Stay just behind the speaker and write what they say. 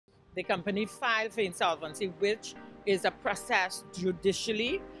The company filed for insolvency, which is a process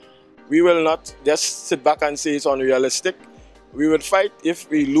judicially. We will not just sit back and say it's unrealistic. We will fight. If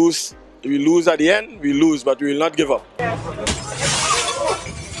we lose at the end, we lose, but we will not give up.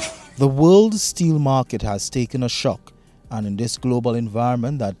 The world steel market has taken a shock, and in this global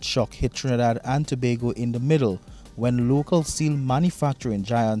environment, that shock hit Trinidad and Tobago in the middle when local steel manufacturing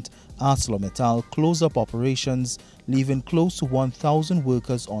giant ArcelorMittal closed up operations, leaving close to 1,000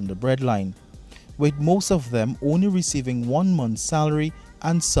 workers on the breadline, with most of them only receiving 1 month's salary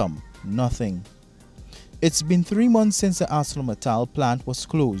and some nothing. It's been 3 months since the ArcelorMittal plant was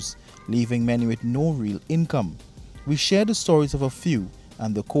closed, leaving many with no real income. We share the stories of a few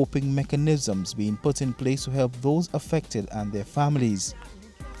and the coping mechanisms being put in place to help those affected and their families.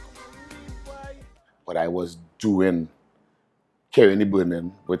 What I was doing, carrying the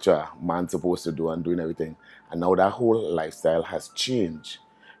burden, which a man's supposed to do, and doing everything. And now that whole lifestyle has changed,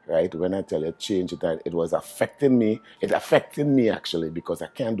 right? When I tell you change, it was affecting me. It affected me actually, because I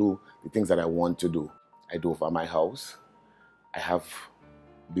can't do the things that I want to do. I do for my house. I have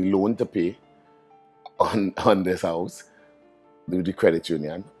the loan to pay on this house with the credit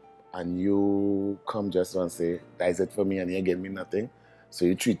union. And you come just and say, that is it for me, and you give me nothing. So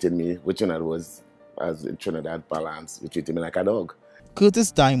you treated me, which was, as in Trinidad balance, you treated me like a dog.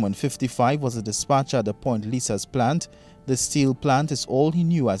 Curtis Diamond, 55, was a dispatcher at the Point Lisa's plant. The steel plant is all he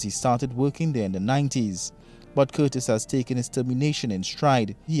knew as he started working there in the 90s. But Curtis has taken his termination in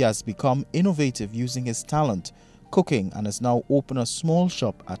stride. He has become innovative using his talent, cooking, and has now opened a small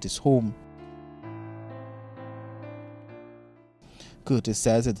shop at his home. Curtis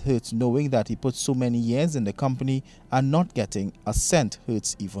says it hurts knowing that he put so many years in the company and not getting a cent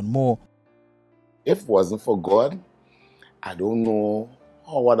hurts even more. If it wasn't for God, I don't know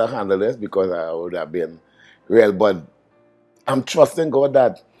how I would have handled this, because I would have been real. But I'm trusting God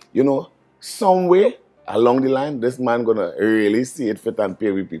that, some way along the line, this man gonna really see it fit and pay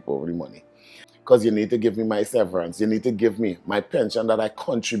with people the money. Because you need to give me my severance, you need to give me my pension that I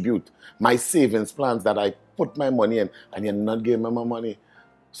contribute, my savings plans that I put my money in, and you're not giving me my money.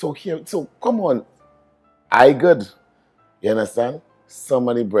 So come on, I good. You understand? Some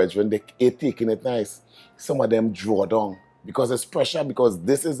of the brethren, they're taking it nice. Some of them draw down because it's pressure, because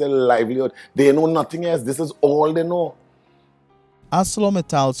this is their livelihood. They know nothing else. This is all they know.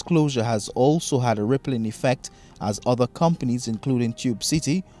 ArcelorMittal's closure has also had a rippling effect, as other companies, including Tube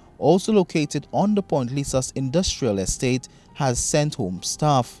City, also located on the Point Lisa's industrial estate, has sent home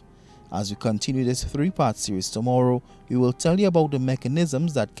staff. As we continue this 3-part series tomorrow, we will tell you about the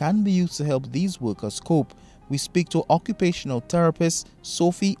mechanisms that can be used to help these workers cope. We speak to occupational therapist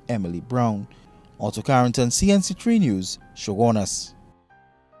Sophie Emily Brown. Otto Carrington, CNC3 News, Shogunas.